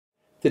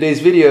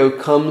Today's video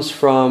comes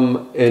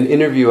from an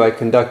interview I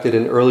conducted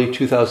in early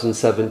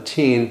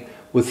 2017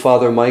 with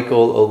Father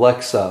Michael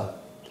Oleksa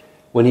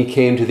when he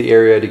came to the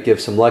area to give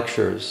some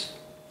lectures.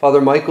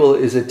 Father Michael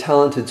is a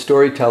talented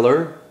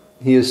storyteller.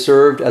 He has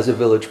served as a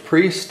village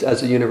priest,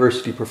 as a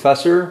university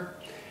professor,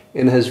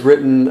 and has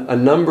written a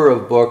number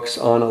of books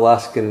on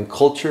Alaskan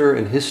culture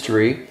and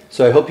history.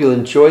 So I hope you'll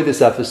enjoy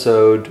this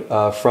episode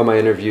from my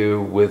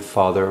interview with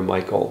Father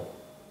Michael.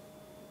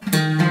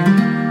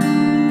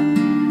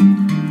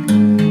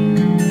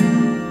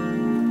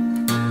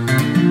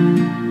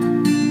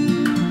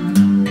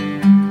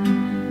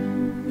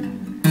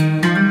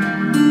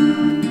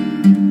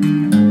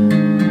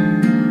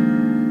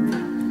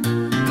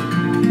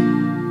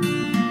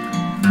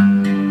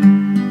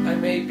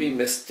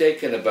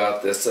 Mistaken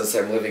about this since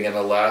I'm living in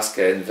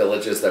Alaska in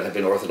villages that have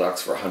been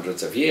Orthodox for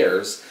hundreds of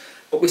years,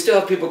 but we still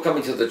have people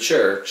coming to the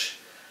church,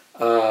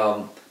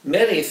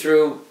 many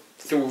through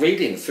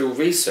reading, through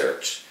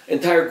research.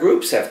 Entire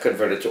groups have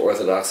converted to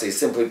Orthodoxy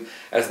simply,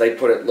 as they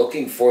put it,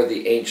 looking for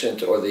the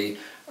ancient or the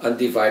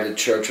undivided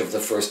church of the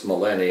first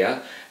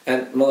millennium,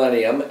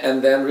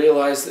 and then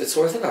realize it's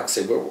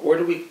Orthodoxy. Where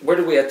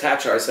do we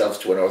attach ourselves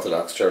to an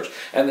Orthodox church?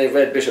 And they've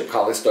read Bishop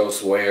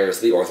Kallistos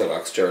Ware's The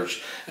Orthodox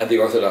Church and The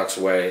Orthodox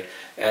Way,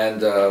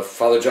 and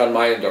Father John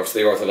Meyendorff's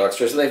The Orthodox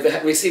Church, and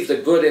they've received a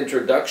good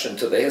introduction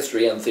to the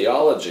history and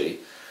theology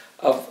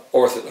of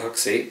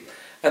Orthodoxy,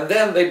 and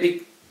then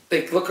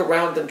they look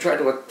around and try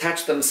to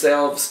attach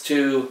themselves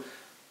to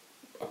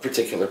a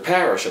particular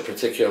parish, a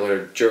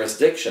particular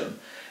jurisdiction,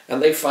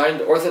 and they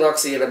find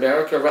Orthodoxy in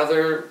America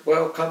rather,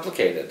 well,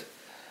 complicated.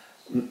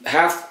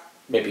 Half,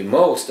 maybe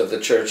most, of the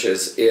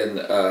churches in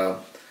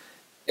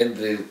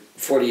the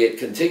 48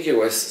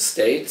 contiguous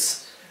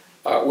states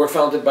were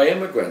founded by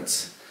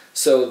immigrants.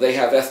 So they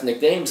have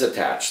ethnic names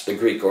attached: the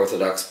Greek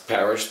Orthodox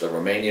parish, the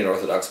Romanian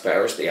Orthodox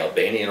parish, the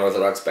Albanian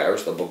Orthodox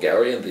parish, the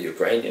Bulgarian, the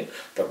Ukrainian,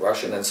 the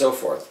Russian, and so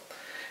forth.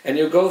 And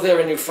you go there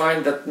and you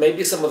find that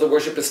maybe some of the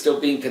worship is still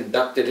being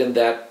conducted in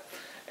that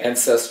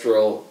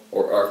ancestral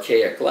or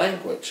archaic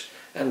language.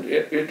 And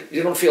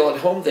you don't feel at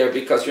home there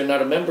because you're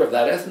not a member of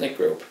that ethnic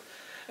group.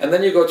 And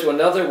then you go to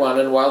another one,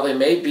 and while they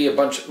may be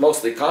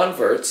mostly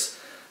converts,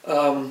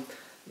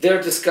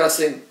 they're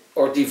discussing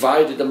or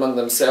divided among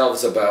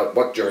themselves about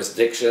what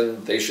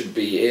jurisdiction they should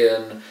be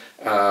in,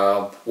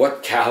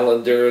 what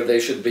calendar they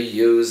should be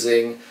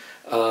using.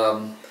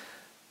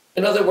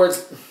 In other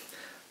words,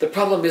 the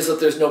problem is that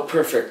there's no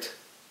perfect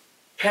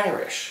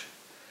parish.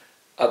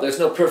 There's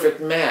no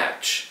perfect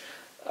match.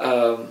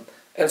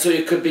 And so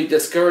you could be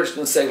discouraged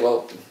and say,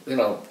 well,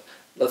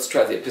 let's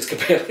try the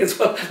Episcopalians.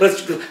 Well,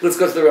 let's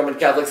go to the Roman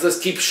Catholics. Let's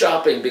keep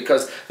shopping,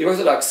 because the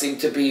Orthodox seem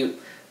to be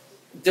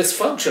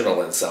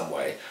dysfunctional in some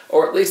way,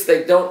 or at least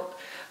they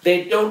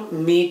don't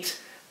meet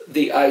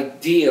the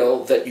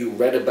ideal that you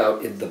read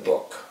about in the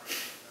book.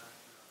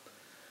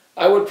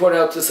 I would point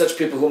out to such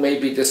people who may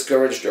be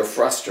discouraged or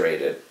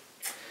frustrated,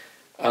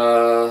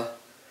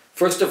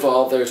 first of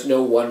all, there's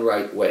no one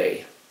right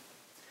way.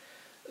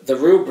 The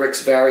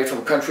rubrics vary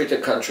from country to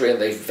country, and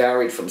they've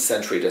varied from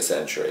century to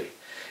century.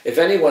 If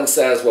anyone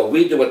says, well,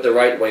 we do it the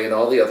right way and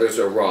all the others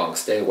are wrong,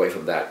 stay away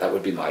from that. That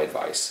would be my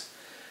advice.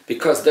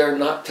 Because they're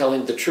not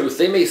telling the truth.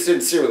 They may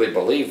sincerely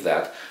believe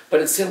that, but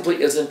it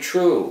simply isn't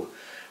true.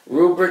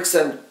 Rubrics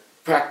and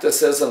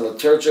practices and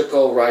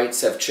liturgical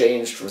rites have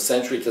changed from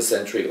century to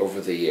century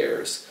over the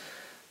years.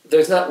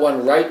 There's not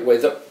one right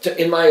way.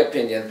 In my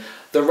opinion,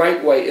 the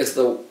right way is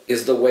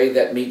the way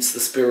that meets the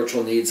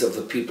spiritual needs of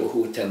the people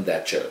who attend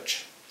that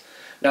church.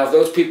 Now, if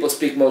those people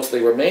speak mostly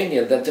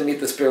Romanian, then to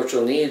meet the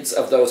spiritual needs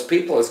of those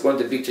people is going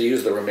to be to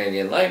use the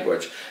Romanian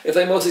language. If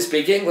they mostly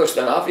speak English,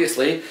 then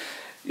obviously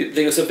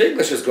the use of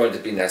English is going to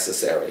be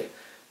necessary.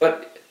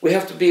 But we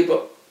have to be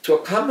able to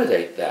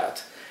accommodate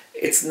that.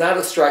 It's not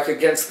a strike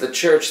against the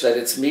church that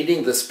it's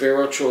meeting the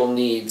spiritual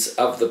needs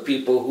of the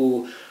people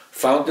who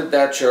founded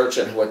that church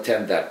and who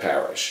attend that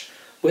parish.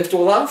 We have to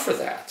allow for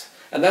that.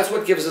 And that's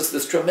what gives us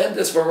this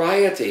tremendous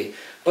variety.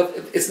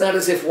 But it's not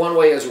as if one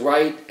way is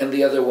right and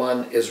the other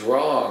one is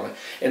wrong.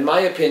 In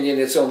my opinion,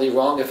 it's only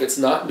wrong if it's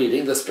not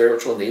meeting the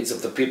spiritual needs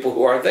of the people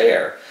who are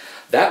there.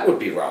 That would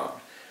be wrong.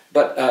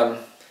 But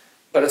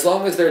as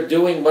long as they're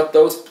doing what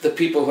the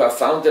people who have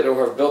founded or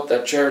who have built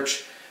that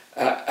church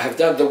have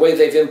done, the way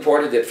they've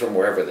imported it from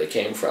wherever they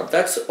came from,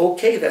 that's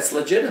okay, that's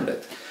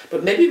legitimate.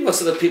 But maybe most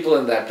of the people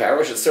in that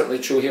parish, it's certainly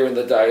true here in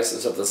the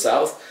Diocese of the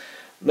South,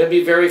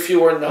 maybe very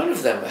few or none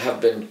of them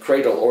have been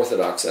cradle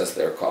Orthodox, as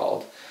they're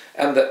called.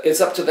 And it's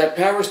up to that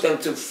parish then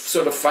to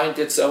sort of find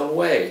its own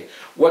way.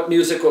 What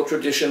musical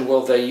tradition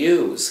will they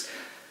use?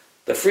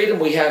 The freedom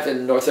we have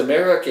in North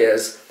America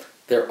is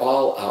they're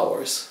all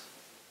ours.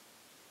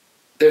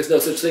 There's no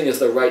such thing as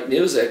the right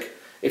music.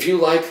 If you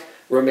like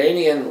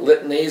Romanian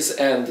litanies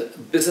and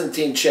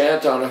Byzantine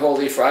chant on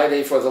Holy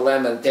Friday for the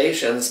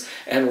Lamentations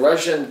and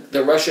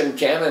the Russian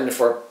canon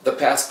for the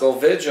Paschal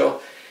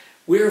Vigil,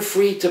 we're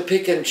free to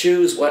pick and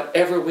choose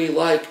whatever we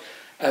like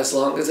as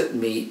long as it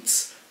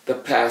meets the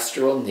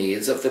pastoral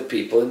needs of the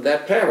people in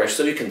that parish.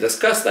 So you can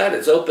discuss that,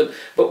 it's open,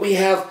 but we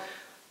have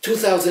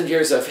 2,000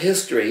 years of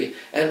history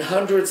and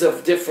hundreds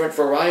of different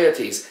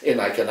varieties in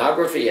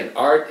iconography, in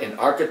art, in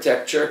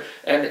architecture,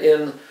 and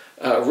in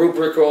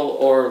rubrical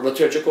or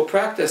liturgical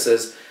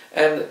practices.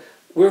 And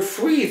we're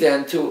free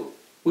then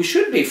we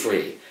should be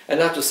free. And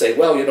not to say,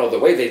 well, you know, the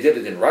way they did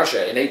it in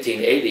Russia in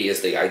 1880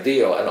 is the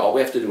ideal, and all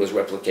we have to do is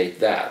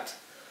replicate that.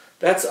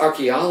 That's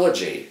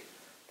archaeology.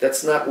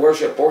 That's not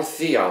worship or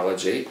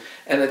theology,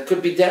 and it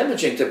could be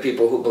damaging to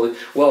people who believe,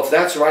 well, if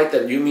that's right,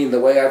 then you mean the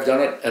way I've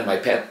done it, and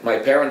my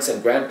parents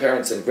and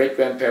grandparents and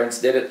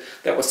great-grandparents did it,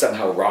 that was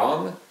somehow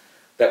wrong?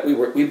 That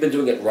we've been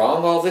doing it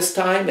wrong all this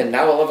time, and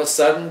now all of a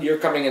sudden you're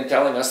coming and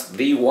telling us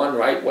the one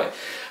right way?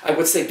 I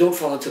would say don't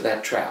fall into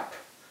that trap.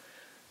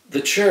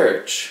 The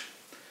church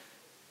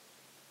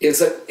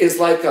is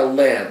like a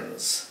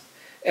lens,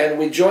 and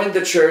we joined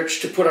the church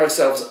to put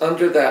ourselves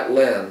under that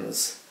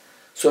lens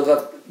so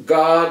that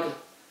God,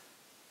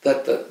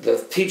 that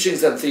the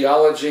teachings and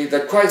theology,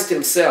 that Christ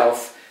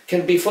himself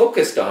can be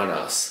focused on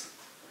us.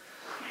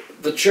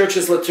 The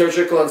church's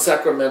liturgical and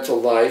sacramental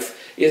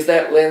life is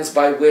that lens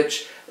by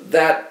which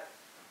that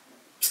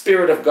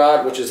Spirit of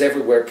God, which is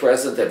everywhere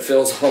present and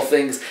fills all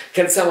things,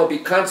 can somehow be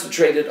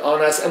concentrated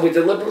on us, and we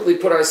deliberately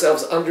put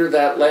ourselves under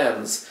that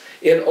lens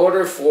in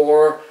order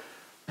for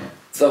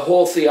the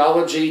whole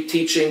theology,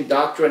 teaching,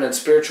 doctrine, and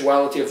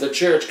spirituality of the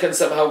church can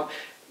somehow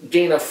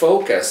gain a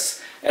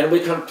focus, and we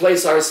can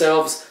place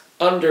ourselves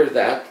under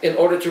that in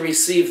order to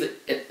receive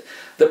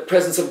the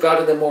presence of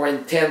God in a more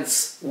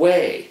intense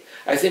way.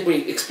 I think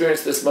we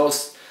experience this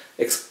most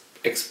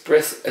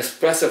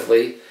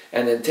expressively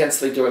and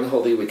intensely during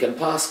Holy Week and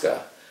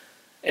Pascha.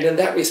 And in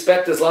that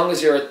respect, as long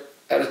as you're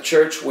at a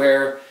church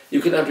where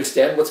you can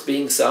understand what's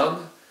being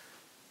sung,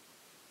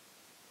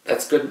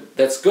 that's good.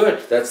 That's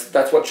good.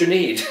 That's what you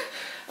need.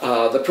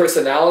 The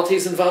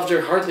personalities involved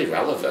are hardly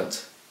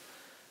relevant.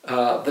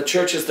 The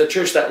church is the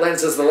church. That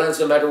lens is the lens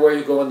no matter where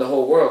you go in the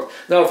whole world.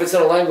 Now, if it's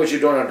in a language you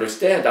don't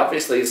understand,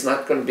 obviously it's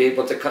not going to be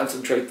able to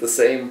concentrate the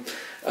same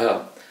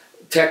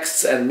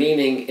texts and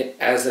meaning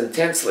as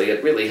intensely.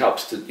 It really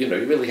helps to, you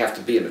really have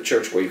to be in a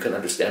church where you can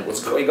understand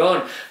what's going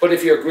on. But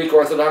if you're Greek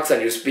Orthodox and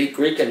you speak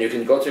Greek and you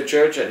can go to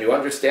church and you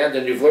understand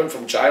and you've learned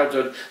from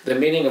childhood the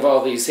meaning of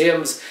all these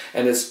hymns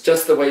and it's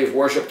just the way you've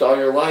worshipped all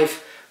your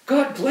life,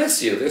 God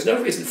bless you. There's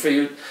no reason for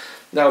you.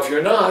 Now, if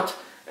you're not,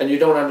 and you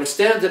don't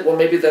understand it, well,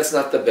 maybe that's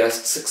not the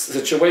best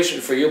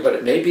situation for you, but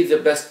it may be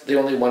the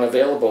only one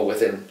available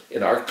within,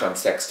 in our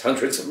context,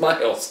 hundreds of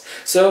miles.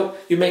 So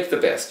you make the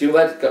best. You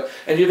let it go.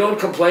 And you don't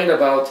complain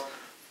about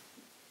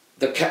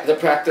the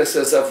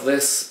practices of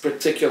this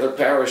particular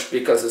parish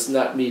because it's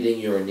not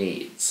meeting your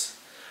needs.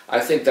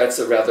 I think that's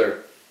a rather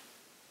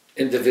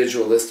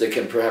individualistic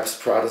and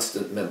perhaps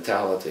Protestant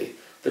mentality.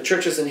 The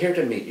church isn't here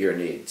to meet your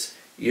needs.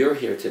 You're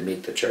here to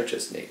meet the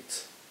church's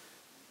needs.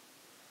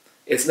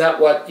 It's not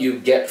what you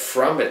get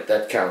from it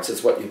that counts,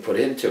 it's what you put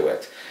into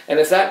it. And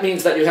if that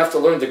means that you have to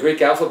learn the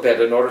Greek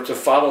alphabet in order to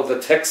follow the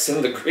text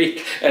in the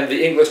Greek and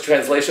the English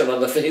translation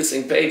on the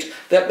facing page,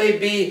 that may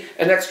be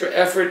an extra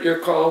effort you're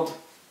called,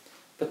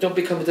 but don't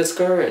become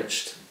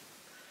discouraged.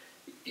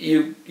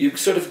 You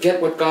sort of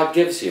get what God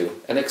gives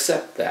you and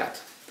accept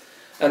that.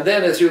 And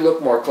then as you look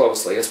more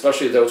closely,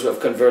 especially those who have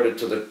converted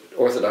to the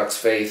Orthodox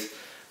faith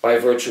by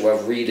virtue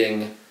of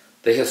reading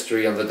the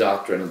history and the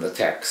doctrine and the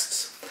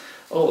texts,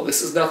 oh,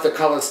 this is not the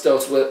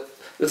Kallistos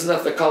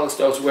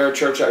Ware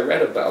church I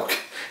read about.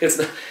 It's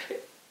not,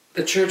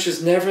 the church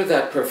is never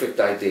that perfect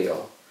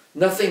ideal.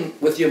 Nothing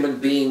with human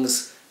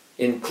beings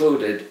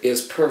included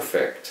is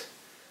perfect.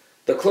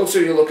 The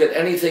closer you look at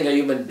anything a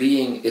human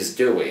being is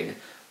doing,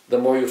 the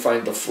more you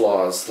find the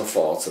flaws, the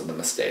faults, and the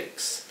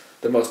mistakes.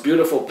 The most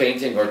beautiful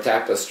painting or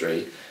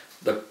tapestry,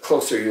 the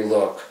closer you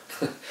look,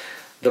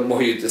 the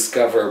more you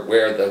discover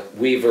where the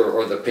weaver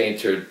or the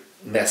painter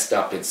messed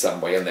up in some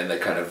way, and then they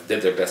kind of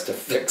did their best to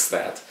fix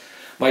that.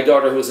 My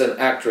daughter, who's an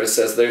actress,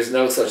 says there's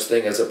no such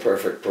thing as a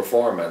perfect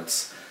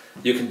performance.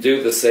 You can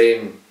do the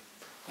same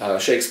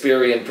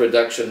Shakespearean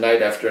production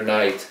night after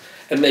night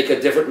and make a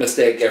different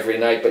mistake every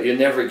night, but you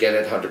never get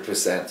it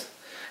 100%.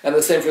 And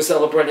the same for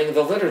celebrating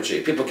the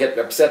liturgy. People get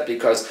upset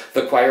because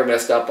the choir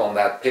messed up on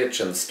that pitch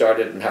and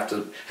started and had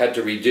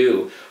to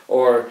redo,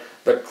 or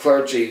the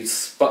clergy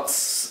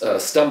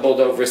stumbled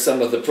over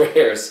some of the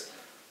prayers.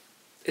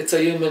 It's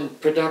a human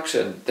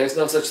production. There's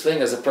no such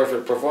thing as a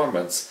perfect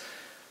performance.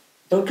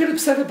 Don't get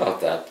upset about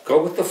that.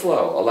 Go with the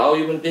flow. Allow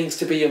human beings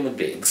to be human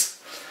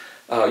beings.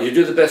 You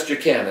do the best you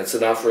can. It's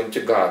an offering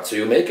to God. So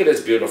you make it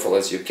as beautiful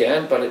as you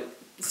can, but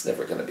it's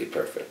never going to be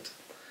perfect.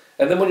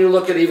 And then when you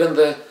look at even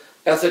the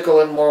ethical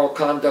and moral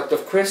conduct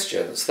of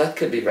Christians, that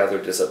can be rather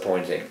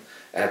disappointing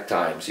at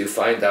times. You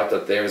find out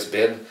that there's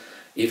been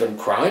even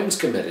crimes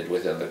committed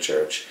within the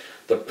church.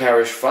 The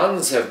parish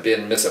funds have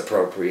been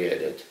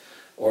misappropriated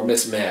or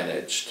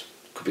mismanaged.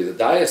 It could be the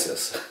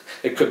diocese.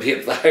 It could be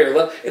at the higher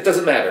level. It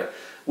doesn't matter.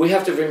 We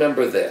have to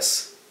remember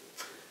this.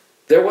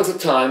 There was a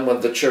time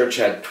when the church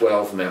had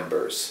 12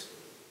 members.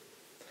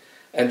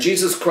 And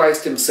Jesus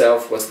Christ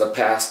himself was the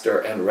pastor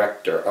and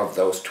rector of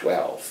those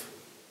 12.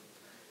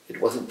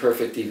 It wasn't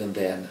perfect even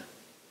then.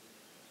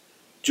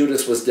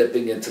 Judas was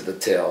dipping into the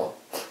till.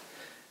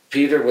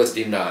 Peter was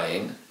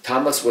denying.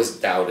 Thomas was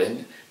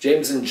doubting.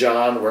 James and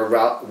John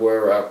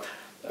were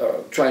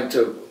trying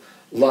to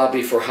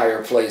lobby for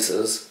higher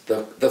places,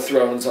 the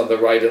thrones on the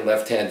right and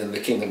left hand in the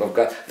kingdom of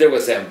God. There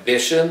was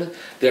ambition,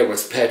 there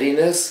was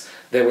pettiness,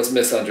 there was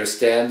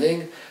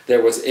misunderstanding,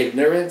 there was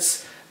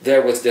ignorance,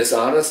 there was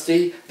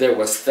dishonesty, there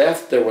was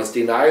theft, there was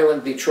denial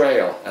and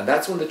betrayal. And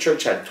that's when the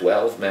church had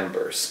 12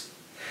 members.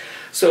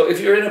 So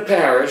if you're in a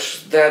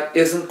parish that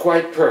isn't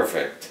quite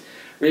perfect,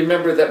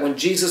 remember that when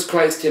Jesus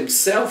Christ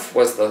himself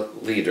was the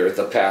leader,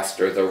 the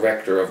pastor, the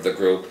rector of the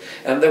group,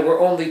 and there were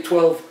only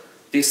 12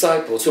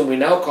 disciples, whom we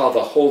now call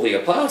the holy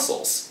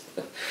apostles,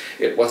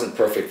 it wasn't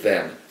perfect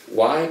then.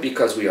 Why?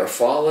 Because we are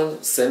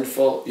fallen,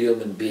 sinful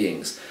human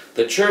beings.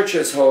 The church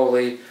is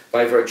holy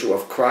by virtue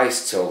of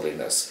Christ's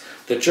holiness.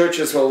 The church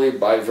is holy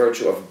by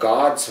virtue of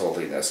God's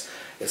holiness.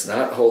 It's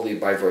not holy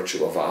by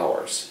virtue of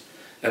ours.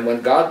 And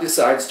when God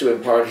decides to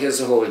impart his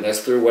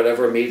holiness through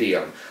whatever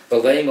medium, the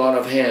laying on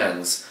of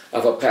hands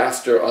of a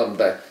pastor on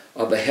the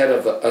head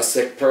of a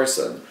sick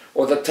person,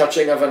 or the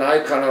touching of an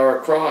icon or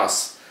a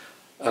cross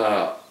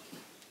on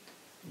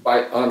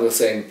the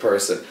same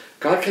person,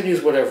 God can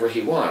use whatever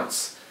he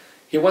wants.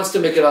 He wants to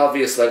make it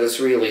obvious that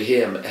it's really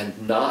him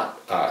and not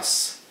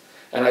us.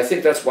 And I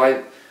think that's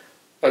why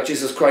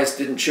Jesus Christ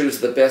didn't choose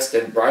the best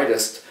and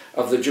brightest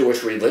of the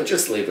Jewish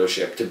religious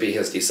leadership to be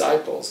his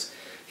disciples.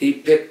 He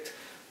picked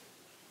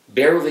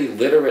barely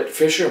literate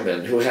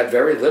fishermen who had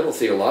very little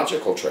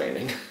theological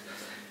training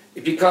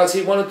because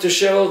he wanted to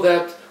show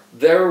that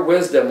their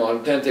wisdom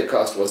on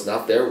Pentecost was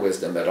not their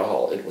wisdom at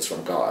all. It was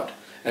from God.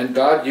 And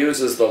God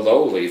uses the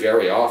lowly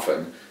very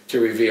often to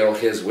reveal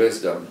his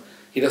wisdom.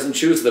 He doesn't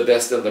choose the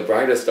best and the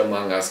brightest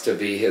among us to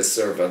be his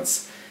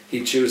servants.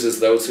 He chooses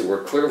those who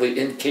were clearly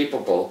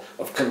incapable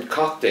of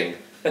concocting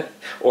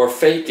or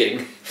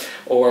faking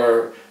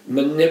or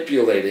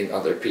manipulating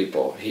other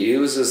people. He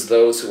uses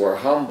those who are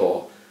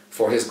humble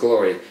for his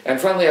glory.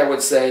 And finally, I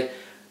would say,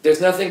 there's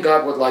nothing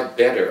God would like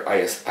better,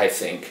 I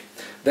think,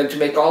 than to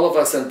make all of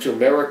us into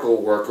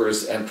miracle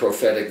workers and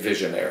prophetic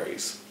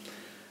visionaries.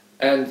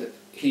 And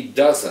he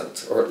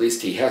doesn't, or at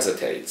least he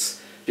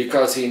hesitates,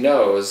 because he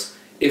knows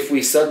if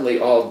we suddenly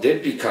all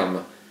did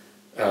become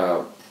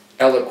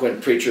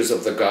eloquent preachers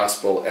of the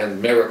gospel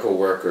and miracle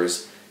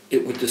workers,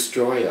 it would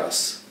destroy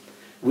us.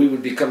 We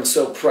would become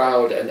so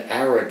proud and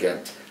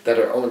arrogant that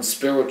our own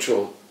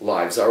spiritual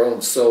lives, our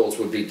own souls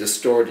would be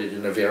distorted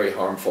in a very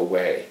harmful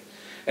way.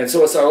 And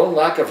so it's our own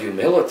lack of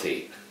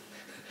humility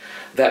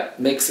that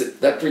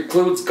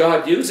precludes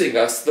God using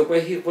us the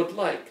way he would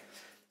like.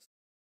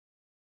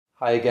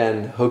 Hi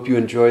again. Hope you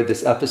enjoyed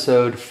this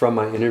episode from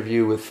my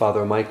interview with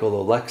Father Michael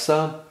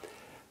Oleksa.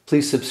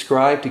 Please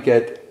subscribe to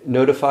get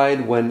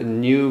notified when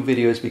new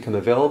videos become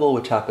available,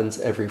 which happens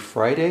every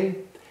Friday.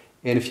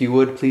 And if you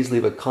would, please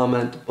leave a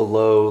comment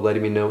below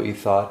letting me know what you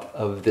thought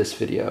of this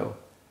video.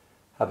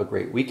 Have a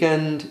great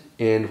weekend,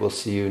 and we'll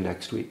see you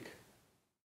next week.